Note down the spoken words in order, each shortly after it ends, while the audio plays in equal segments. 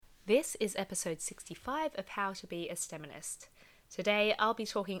This is episode 65 of How to Be a STEMinist. Today I'll be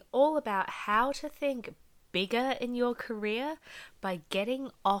talking all about how to think bigger in your career by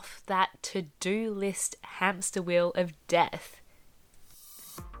getting off that to-do list hamster wheel of death.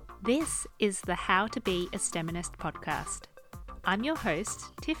 This is the How to Be a STEMinist podcast. I'm your host,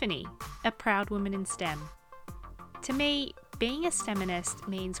 Tiffany, a proud woman in STEM. To me, being a STEMinist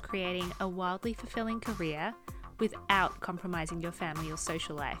means creating a wildly fulfilling career without compromising your family or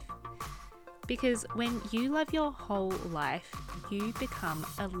social life. Because when you love your whole life, you become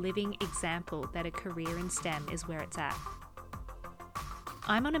a living example that a career in STEM is where it's at.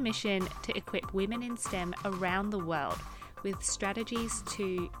 I'm on a mission to equip women in STEM around the world with strategies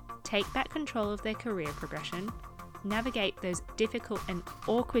to take back control of their career progression, navigate those difficult and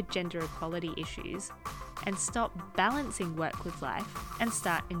awkward gender equality issues, and stop balancing work with life and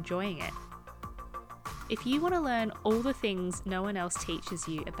start enjoying it. If you want to learn all the things no one else teaches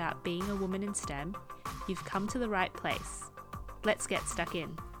you about being a woman in STEM, you've come to the right place. Let's get stuck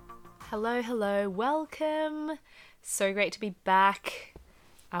in. Hello, welcome. So great to be back.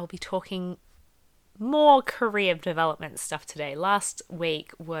 I'll be talking more career development stuff today. Last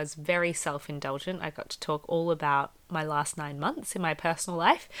week was very self-indulgent. I got to talk all about my last 9 months in my personal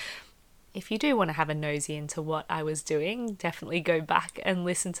life. If you do want to have a nosy into what I was doing, definitely go back and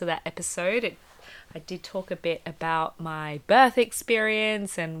listen to that episode. I did talk a bit about my birth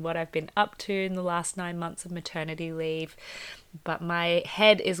experience and what I've been up to in the last 9 months of maternity leave. But my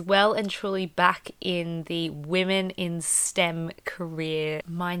head is well and truly back in the women in STEM career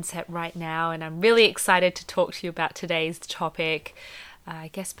mindset right now. And I'm really excited to talk to you about today's topic. I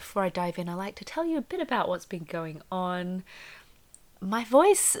guess before I dive in, I'd like to tell you a bit about what's been going on. My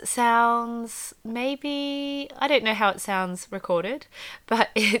voice sounds I don't know how it sounds recorded, but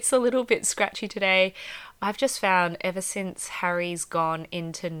it's a little bit scratchy today. I've just found ever since Harry's gone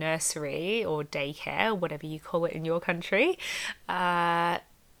into nursery or daycare, whatever you call it in your country,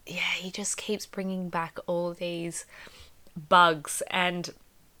 he just keeps bringing back all these bugs. And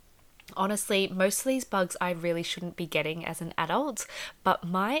honestly, most of these bugs I really shouldn't be getting as an adult, but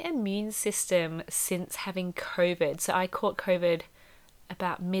my immune system since having COVID, so I caught COVID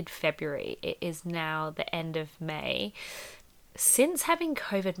about mid-February. It is now the end of May. Since having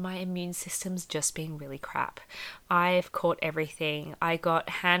COVID, my immune system's just been really crap. I've caught everything. I got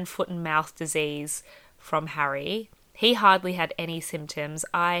hand, foot and mouth disease from Harry. He hardly had any symptoms.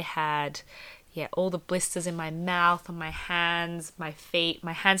 I had all the blisters in my mouth, on my hands, my feet.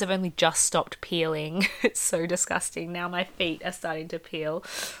 My hands have only just stopped peeling. It's so disgusting. Now my feet are starting to peel.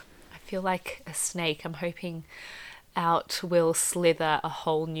 I feel like a snake. I'm hoping out will slither a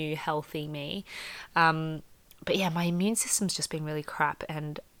whole new healthy me. But my immune system's just been really crap.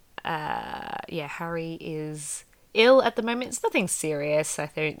 And Harry is ill at the moment. It's nothing serious, I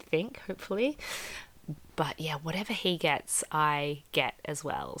don't think, hopefully. But whatever he gets, I get as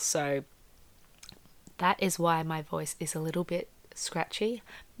well. So that is why my voice is a little bit scratchy,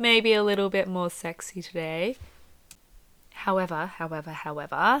 maybe a little bit more sexy today. However,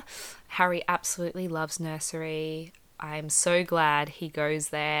 Harry absolutely loves nursery. I'm so glad he goes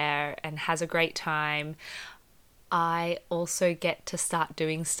there and has a great time. I also get to start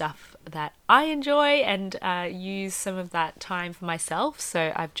doing stuff that I enjoy and use some of that time for myself.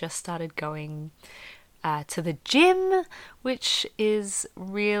 So I've just started going to the gym, which is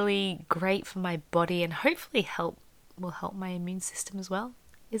really great for my body and hopefully will help my immune system as well.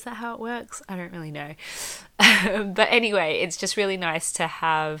 Is that how it works? I don't really know. But anyway, it's just really nice to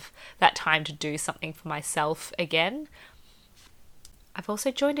have that time to do something for myself again. I've also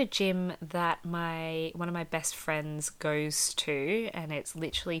joined a gym that one of my best friends goes to, and it's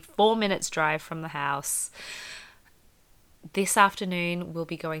literally 4 minutes drive from the house. This afternoon, we'll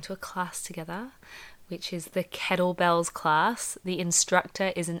be going to a class together, which is the kettlebells class. The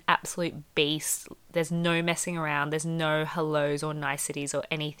instructor is an absolute beast. There's no messing around. There's no hellos or niceties or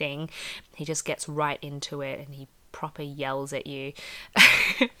anything. He just gets right into it and he proper yells at you.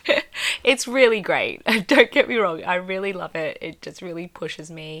 It's really great. Don't get me wrong. I really love it. It just really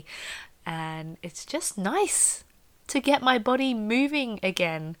pushes me. And it's just nice to get my body moving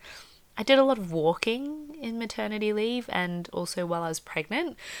again. I did a lot of walking in maternity leave and also while I was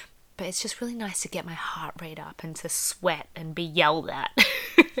pregnant. But it's just really nice to get my heart rate up and to sweat and be yelled at.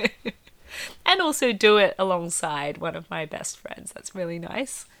 And also do it alongside one of my best friends. That's really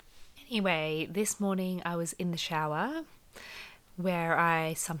nice. Anyway, this morning I was in the shower where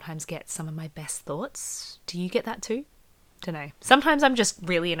I sometimes get some of my best thoughts. Do you get that too? Don't know. Sometimes I'm just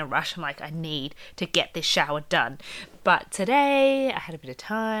really in a rush. I'm like, I need to get this shower done. But today I had a bit of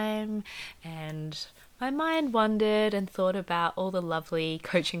time and my mind wandered and thought about all the lovely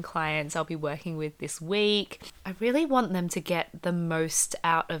coaching clients I'll be working with this week. I really want them to get the most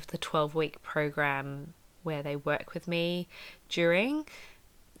out of the 12-week program where they work with me during.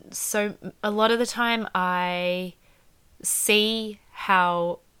 So a lot of the time I see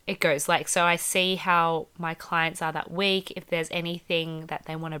how it goes. So I see how my clients are that week, if there's anything that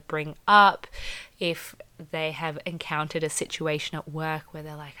they want to bring up, if they have encountered a situation at work where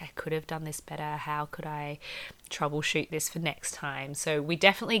they're like, I could have done this better, how could I troubleshoot this for next time? So we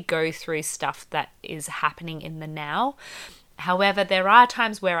definitely go through stuff that is happening in the now. However, there are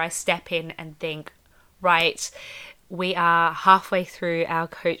times where I step in and think, right, we are halfway through our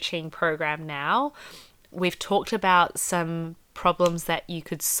coaching program now. We've talked about some problems that you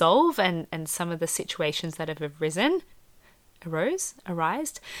could solve and some of the situations that have arose.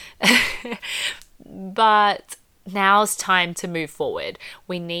 But now's time to move forward.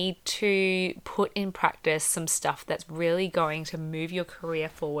 We need to put in practice some stuff that's really going to move your career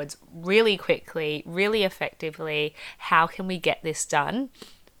forwards really quickly, really effectively. How can we get this done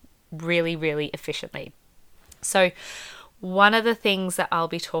really, really efficiently? So one of the things that I'll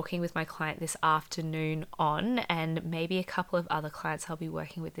be talking with my client this afternoon on, and maybe a couple of other clients I'll be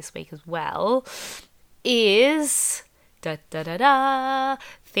working with this week as well, is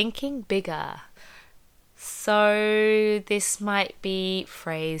thinking bigger. So this might be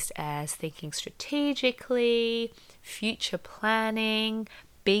phrased as thinking strategically, future planning,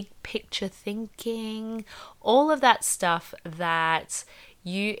 big picture thinking, all of that stuff that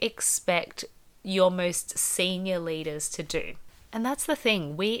you expect your most senior leaders to do. And that's the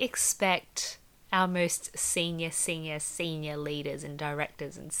thing, we expect our most senior leaders and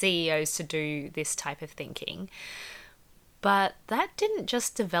directors and CEOs to do this type of thinking. But that didn't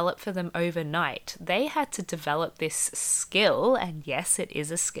just develop for them overnight. They had to develop this skill, and yes, it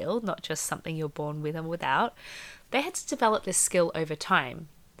is a skill, not just something you're born with and without. They had to develop this skill over time.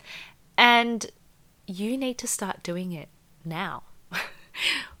 And you need to start doing it now.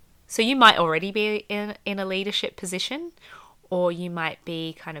 So you might already be in a leadership position, or you might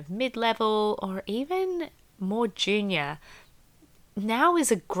be kind of mid-level or even more junior. Now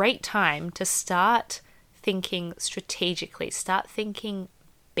is a great time to start thinking strategically, start thinking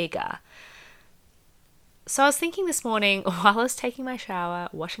bigger. So I was thinking this morning while I was taking my shower,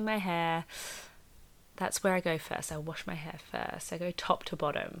 washing my hair. That's where I go first. I wash my hair first. I go top to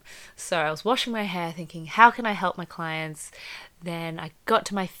bottom. So I was washing my hair thinking, how can I help my clients? Then I got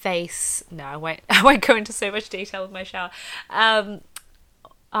to my face. No, I won't go into so much detail with my shower. I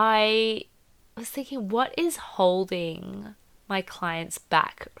was thinking, what is holding my clients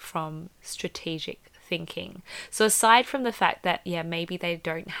back from strategic thinking? So aside from the fact that, maybe they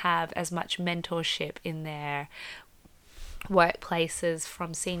don't have as much mentorship in their workplaces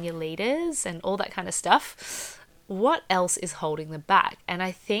from senior leaders and all that kind of stuff, what else is holding them back? And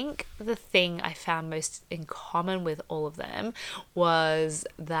I think the thing I found most in common with all of them was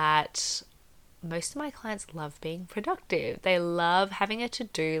that most of my clients love being productive. They love having a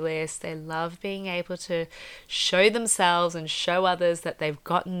to-do list. They love being able to show themselves and show others that they've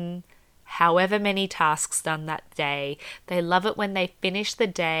gotten however many tasks done that day. They love it when they finish the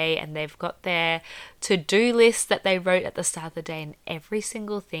day and they've got their to-do list that they wrote at the start of the day and every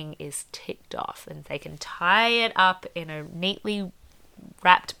single thing is ticked off and they can tie it up in a neatly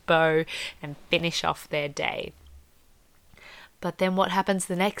wrapped bow and finish off their day. But then what happens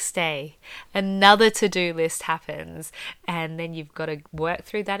the next day? Another to-do list happens and then you've got to work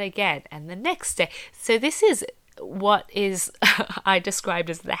through that again and the next day. So this is what is I described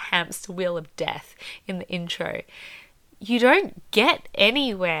as the hamster wheel of death in the intro. You don't get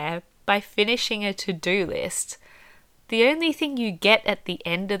anywhere by finishing a to-do list. The only thing you get at the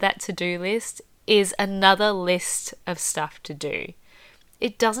end of that to-do list is another list of stuff to do.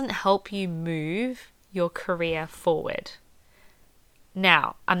 It doesn't help you move your career forward.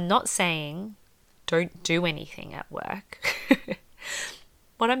 Now, I'm not saying don't do anything at work.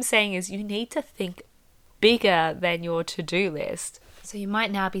 What I'm saying is you need to think bigger than your to-do list. So you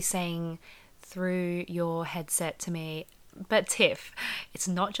might now be saying through your headset to me, but Tiff, it's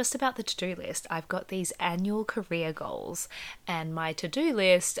not just about the to-do list. I've got these annual career goals and my to-do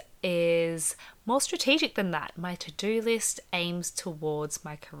list is more strategic than that. My to-do list aims towards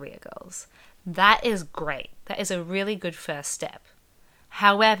my career goals. That is great. That is a really good first step.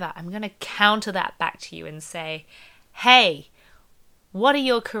 However, I'm going to counter that back to you and say, hey, what are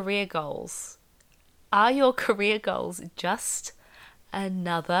your career goals? Are your career goals just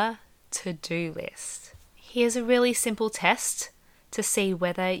another to-do list? Here's a really simple test to see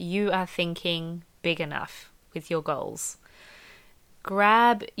whether you are thinking big enough with your goals.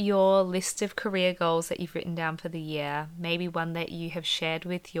 grab your list of career goals that you've written down for the year, maybe one that you have shared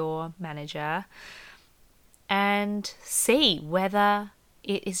with your manager, and see whether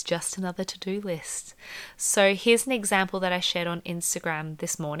it is just another to-do list. So here's an example that I shared on Instagram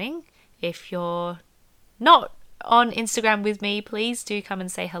this morning. If you're not on Instagram with me, please do come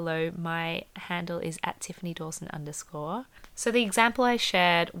and say hello. My handle is @TiffanyDawson_. So the example I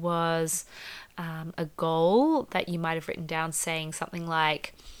shared was a goal that you might have written down saying something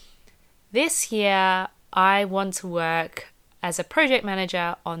like, this year I want to work as a project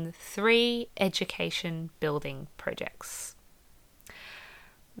manager on 3 education building projects.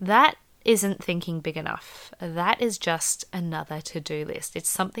 That isn't thinking big enough. That is just another to-do list. It's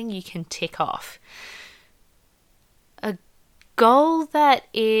something you can tick off. A goal that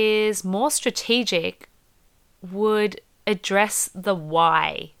is more strategic would address the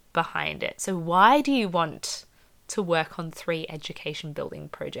why behind it. So why do you want to work on 3 education building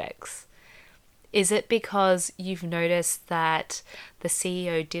projects? Is it because you've noticed that the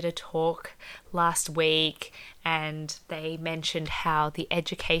CEO did a talk last week and they mentioned how the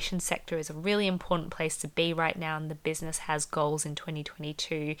education sector is a really important place to be right now, and the business has goals in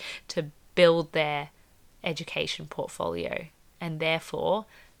 2022 to build their education portfolio, and therefore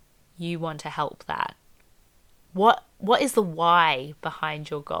you want to help that? What is the why behind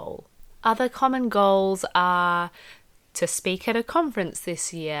your goal? Other common goals are to speak at a conference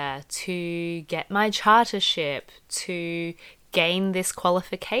this year, to get my chartership, to gain this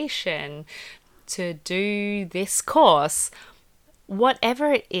qualification, to do this course.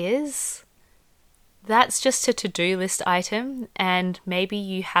 Whatever it is, that's just a to-do list item, and maybe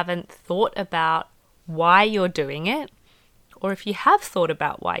you haven't thought about why you're doing it, or if you have thought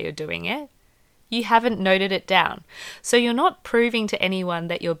about why you're doing it, you haven't noted it down. So you're not proving to anyone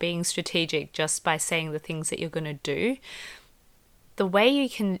that you're being strategic just by saying the things that you're going to do. The way you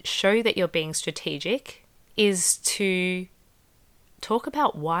can show that you're being strategic is to talk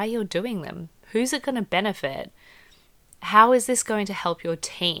about why you're doing them. Who's it going to benefit? How is this going to help your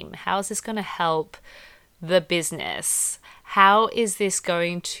team? How is this going to help the business? How is this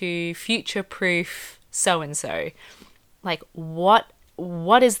going to future-proof so-and-so? Like, what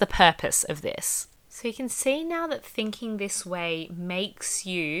is the purpose of this? So you can see now that thinking this way makes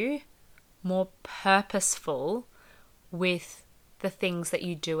you more purposeful with the things that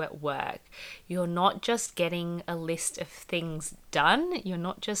you do at work. You're not just getting a list of things done. You're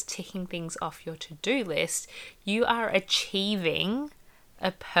not just ticking things off your to-do list. You are achieving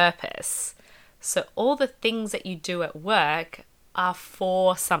a purpose. So all the things that you do at work are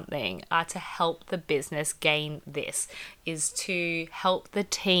for something, are to help the business gain this, is to help the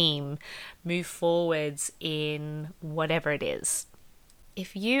team move forwards in whatever it is.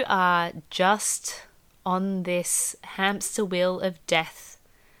 If you are just on this hamster wheel of death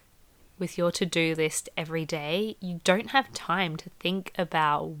with your to-do list every day, you don't have time to think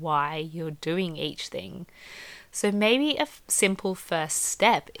about why you're doing each thing. So maybe a simple first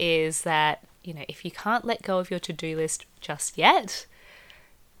step is that, if you can't let go of your to-do list just yet,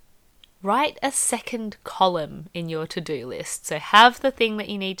 write a second column in your to-do list. So have the thing that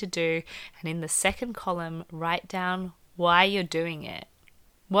you need to do, and in the second column, write down why you're doing it.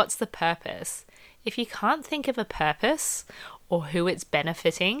 What's the purpose? If you can't think of a purpose or who it's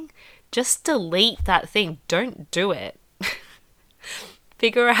benefiting, just delete that thing. Don't do it.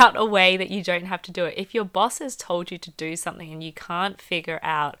 Figure out a way that you don't have to do it. If your boss has told you to do something and you can't figure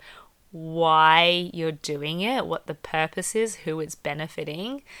out why you're doing it, what the purpose is, who it's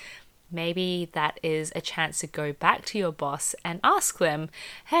benefiting, maybe that is a chance to go back to your boss and ask them,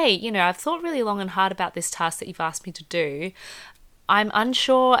 hey, I've thought really long and hard about this task that you've asked me to do. I'm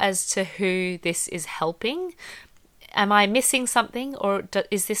unsure as to who this is helping. Am I missing something, or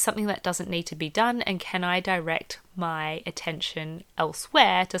is this something that doesn't need to be done? And can I direct my attention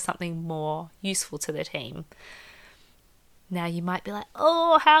elsewhere to something more useful to the team? Now you might be like,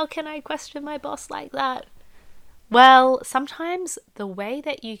 oh, how can I question my boss like that? Well, sometimes the way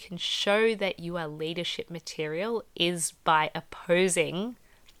that you can show that you are leadership material is by opposing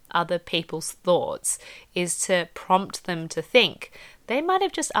other people's thoughts, is to prompt them to think. They might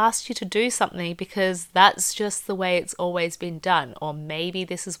have just asked you to do something because that's just the way it's always been done, or maybe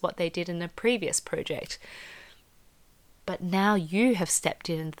this is what they did in a previous project. But now you have stepped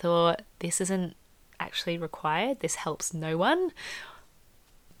in and thought, this isn't actually required, this helps no one.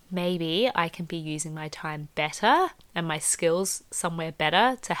 Maybe I can be using my time better and my skills somewhere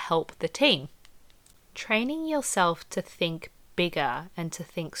better to help the team. Training yourself to think bigger and to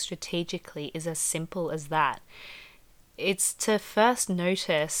think strategically is as simple as that. It's to first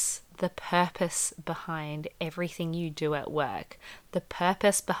notice the purpose behind everything you do at work, the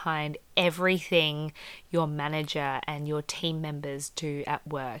purpose behind everything your manager and your team members do at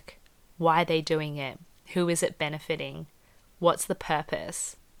work. Why are they doing it? Who is it benefiting? What's the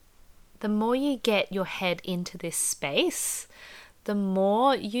purpose? The more you get your head into this space, the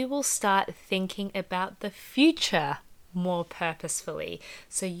more you will start thinking about the future more purposefully.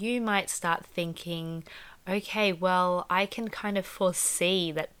 So you might start thinking, okay, well, I can kind of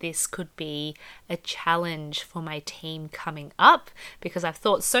foresee that this could be a challenge for my team coming up because I've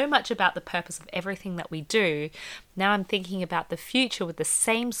thought so much about the purpose of everything that we do. Now I'm thinking about the future with the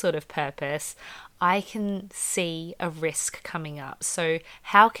same sort of purpose. I can see a risk coming up. So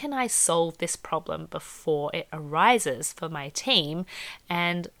how can I solve this problem before it arises for my team?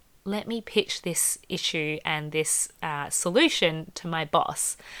 And let me pitch this issue and this solution to my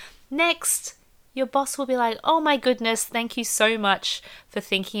boss. Next, your boss will be like, oh my goodness, thank you so much for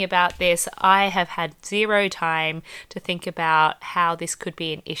thinking about this. I have had zero time to think about how this could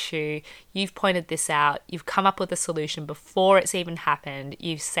be an issue. You've pointed this out. You've come up with a solution before it's even happened.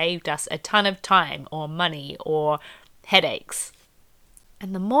 You've saved us a ton of time or money or headaches.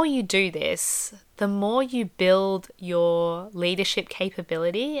 And the more you do this, the more you build your leadership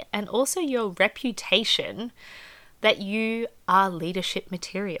capability and also your reputation that you are leadership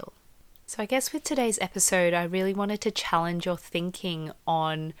material. So I guess with today's episode, I really wanted to challenge your thinking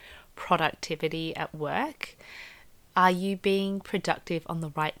on productivity at work. Are you being productive on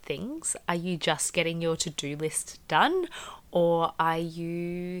the right things? Are you just getting your to-do list done? Or are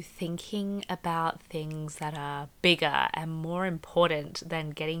you thinking about things that are bigger and more important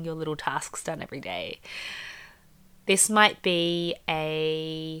than getting your little tasks done every day? This might be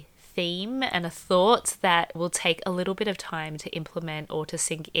a theme and a thought that will take a little bit of time to implement or to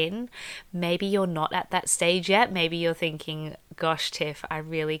sink in. Maybe you're not at that stage yet. Maybe you're thinking, gosh, Tiff, I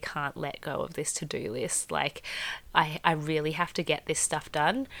really can't let go of this to-do list. Like, I really have to get this stuff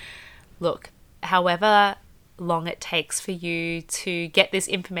done. Look, however long it takes for you to get this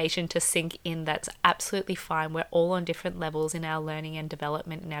information to sink in, that's absolutely fine. We're all on different levels in our learning and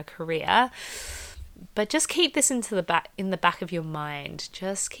development in our career. But just keep this in the back of your mind.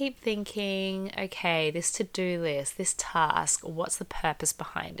 Just keep thinking, okay, this to-do list, this task, what's the purpose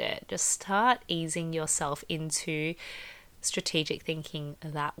behind it? Just start easing yourself into strategic thinking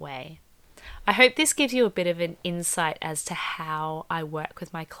that way. I hope this gives you a bit of an insight as to how I work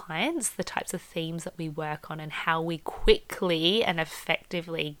with my clients, the types of themes that we work on, and how we quickly and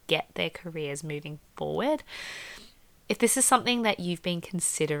effectively get their careers moving forward. If this is something that you've been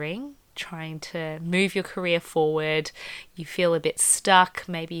considering, trying to move your career forward, you feel a bit stuck,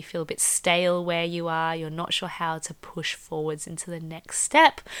 maybe you feel a bit stale where you are, you're not sure how to push forwards into the next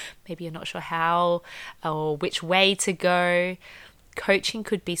step, maybe you're not sure how or which way to go, coaching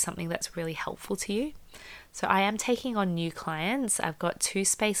could be something that's really helpful to you. So I am taking on new clients. I've got 2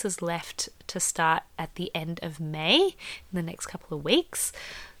 spaces left to start at the end of May in the next couple of weeks.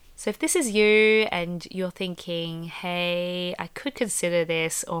 So if this is you and you're thinking, hey, I could consider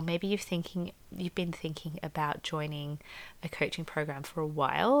this, or maybe you've been thinking about joining a coaching program for a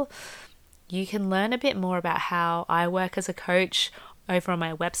while, you can learn a bit more about how I work as a coach over on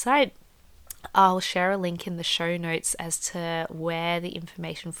my website. I'll share a link in the show notes as to where the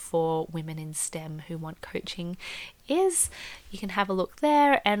information for women in STEM who want coaching is. You can have a look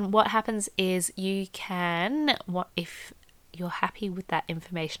there, and what happens is you can, if you're happy with that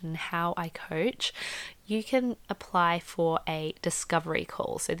information and how I coach, you can apply for a discovery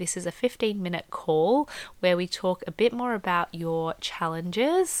call. So this is a 15-minute call where we talk a bit more about your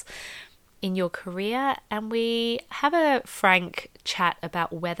challenges in your career, and we have a frank chat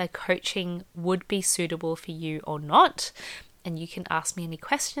about whether coaching would be suitable for you or not. And you can ask me any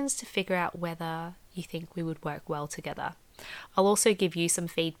questions to figure out whether you think we would work well together. I'll also give you some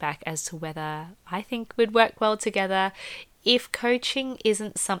feedback as to whether I think we'd work well together. If coaching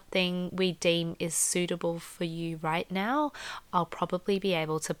isn't something we deem is suitable for you right now, I'll probably be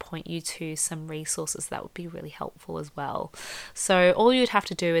able to point you to some resources that would be really helpful as well. So all you'd have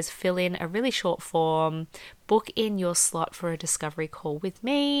to do is fill in a really short form, book in your slot for a discovery call with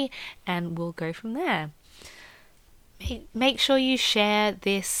me, and we'll go from there. Make sure you share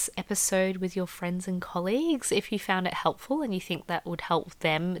this episode with your friends and colleagues if you found it helpful and you think that would help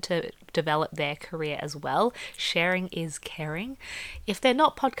them to develop their career as well. Sharing is caring. If they're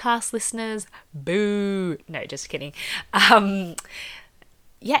not podcast listeners, boo. No, just kidding.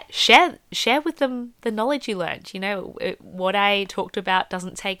 Share with them the knowledge you learned. What I talked about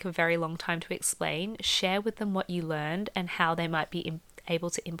doesn't take a very long time to explain. Share with them what you learned and how they might be able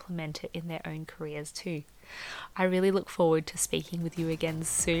to implement it in their own careers too. I really look forward to speaking with you again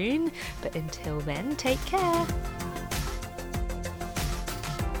soon, but until then, take care.